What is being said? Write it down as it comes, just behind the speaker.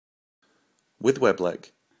With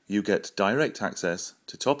WebLeC, you get direct access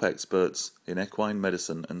to top experts in equine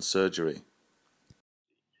medicine and surgery.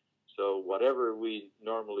 So whatever we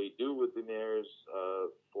normally do with the mares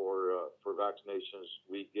for vaccinations,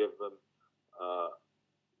 we give them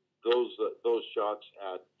those shots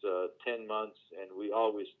at 10 months, and we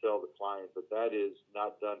always tell the client that that is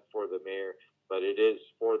not done for the mare, but it is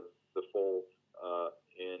for the foal.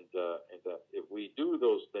 And that if we do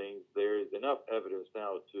those things, there is enough evidence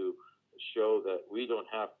now to show that we don't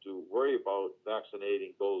have to worry about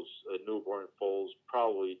vaccinating those newborn foals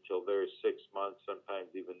probably till they're 6 months, sometimes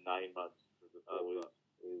even 9 months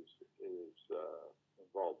is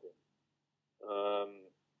involved in.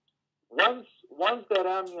 Once that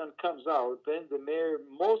amnion comes out, then the mare,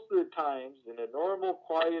 most of the times, in a normal,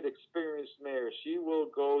 quiet, experienced mare, she will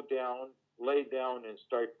go down, lay down, and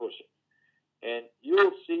start pushing. And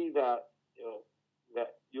you'll see that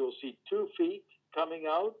you'll see 2 feet coming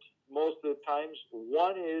out most of the times.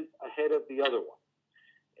 One is ahead of the other one,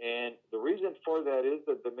 and the reason for that is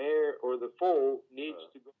that the mare or the foal needs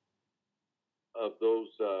to go of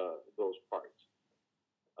those parts.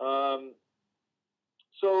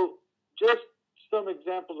 So just some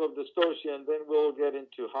examples of dystocia, and then we'll get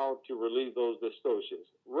into how to relieve those dystocias.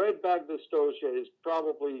 Red-back dystocia is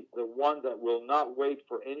probably the one that will not wait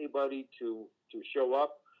for anybody to show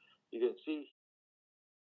up. You can see